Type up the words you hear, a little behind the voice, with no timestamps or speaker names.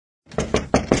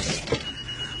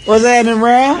What's happening,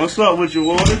 bro? What's up with you,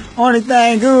 Warden? Only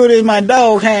thing good is my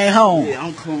dog came home. Yeah,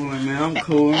 I'm cooling, man. I'm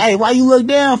cooling. Hey, why you look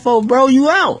down for, bro? You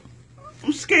out.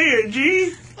 I'm scared,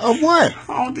 G. Of what?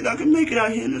 I don't think I can make it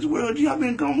out here in this world, G. I've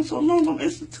been gone so long. I'm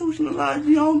institutionalized,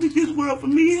 G. I don't think this world for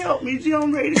me. Help me, G.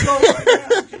 I'm ready to go right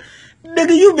now, G.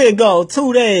 Nigga, you been gone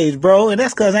 2 days, bro. And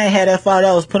that's because I ain't had that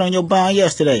 $5 put on your bond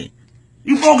yesterday.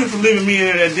 You bogus for leaving me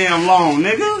in there that damn long,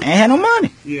 nigga. Ain't had no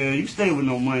money. Yeah, you stay with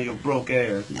no money, your broke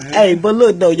ass, man. Hey, but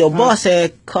look, though, your boss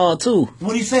had called, too.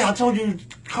 What'd he say? I told you to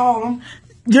call him.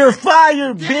 You're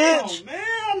fired, Damn, bitch. man,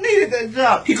 I needed that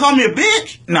job. He called me a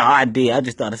bitch? No, I did. I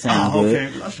just thought it sounded good.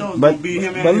 Okay. I sure was But, gonna beat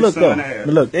him and but his look, though. son ass.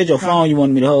 But look, there's your phone you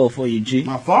wanted me to hold for you, G.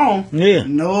 My phone? Yeah.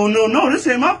 No, this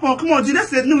ain't my phone. Come on, G, that's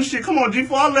that new shit. Come on, G,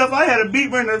 before I left, I had a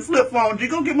beeper and a flip phone, G.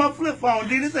 Go get my flip phone,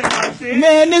 G. This ain't my shit.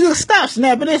 Man, nigga, stop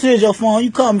snapping. This is your phone.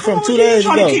 You called me from 2 days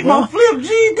ago, trying to keep bro. my flip,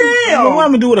 G, damn. What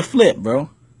am I do with a flip, bro?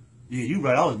 Yeah, you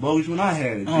right. I was bogus when I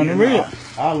had it, G. On the real.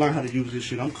 I learned how to use this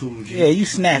shit. I'm cool, G. Yeah, you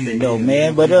snapping though, yeah, man.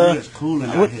 yeah, But it's cooling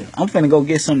out here. I'm finna go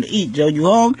get something to eat, Joe. You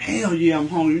hungry? Hell yeah, I'm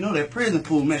hungry. You know that prison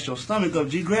food mess your stomach up,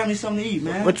 G. Grab me something to eat,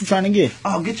 man. What you trying to get?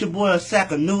 Oh, get your boy a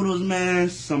sack of noodles, man.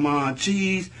 Some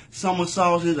cheese, summer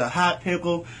sausages, a hot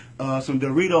pickle, some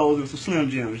Doritos, and some Slim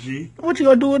Jims, G. What you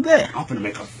gonna do with that? I'm finna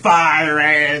make a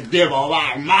fire-ass dip on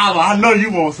my mama. I know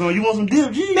you want some. You want some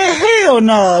dip, G? Man, hell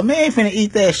no, man. Ain't finna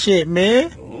eat that shit,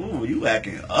 man. Oh, you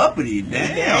acting uppity.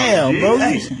 Damn, G. bro.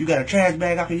 Hey, you got a trash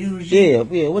bag I can use, G?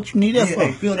 Yeah. What you need that for?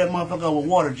 Hey, fill that motherfucker up with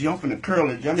water, G. I'm finna curl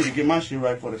it, G. I need to get my shit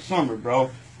right for the summer, bro.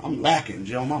 I'm lacking,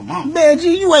 G, on my mama. Man,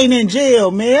 G, you ain't in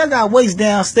jail, man. I got weights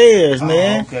downstairs,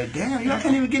 man. Okay, damn. I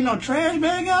can't even get no trash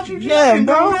bag out you, G. Yeah, Been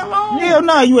bro. gone that long? Hell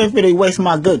no, you ain't finna waste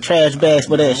my good trash bags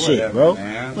for that shit, whatever, bro.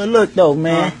 man. But look though,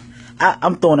 man.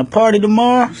 I'm throwing a party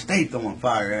tomorrow. You stay throwing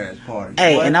fire-ass parties.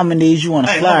 Hey, boy. and I'm gonna need you on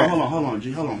a Hey, flyer. hold on,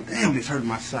 G. Hold on. Damn, this hurt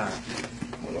my side.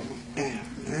 Hold on. Damn,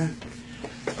 man.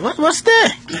 What's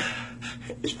that?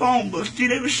 It's phone books, G.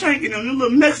 They was shanking them. Them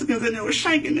little Mexicans in there was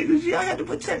shanking niggas, G. I had to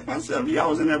protect myself, G. I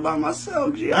was in there by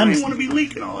myself, G. I didn't want to be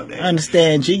leaking all day. I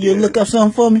understand, G. You look up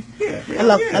something for me? Yeah,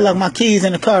 I lock my keys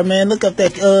in the car, man. Look up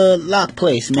that lock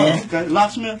place, man. Oh, okay.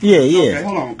 Locksmith? Yeah. Okay,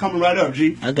 hold on. Coming right up,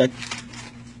 G. I got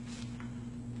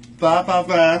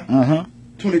 555.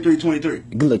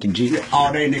 2323. good looking, G. Yeah,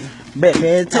 all day, nigga. Bet,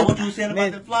 man. Now, what you was saying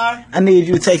about the flyer? I need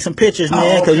you to take some pictures,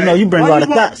 man, because you know you bring Why all the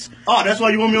want- thoughts. Oh, that's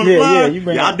why you want me on the Yeah, flyer? yeah, you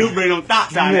bring- I do bring them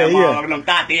thoughts out Yeah, there, yeah. motherfucker. Them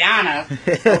Tatiana.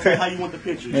 Okay, how you want the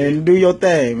picture, G? And do your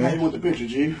thing, How you man. want the picture,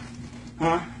 G?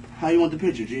 Huh? How you want the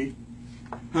picture, G?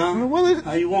 Huh?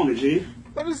 How you want it, G?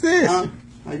 What is this? Huh?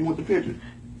 How you want the picture?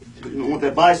 You don't want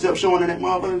that bicep showing in that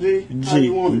motherfucker, G? How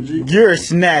you want it, G? You're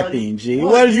snapping, G.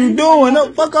 What, What are you G? doing?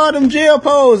 No, fuck all them jail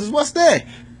poses. What's that?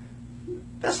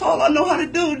 That's all I know how to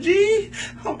do, G.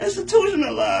 I'm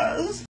institutionalized.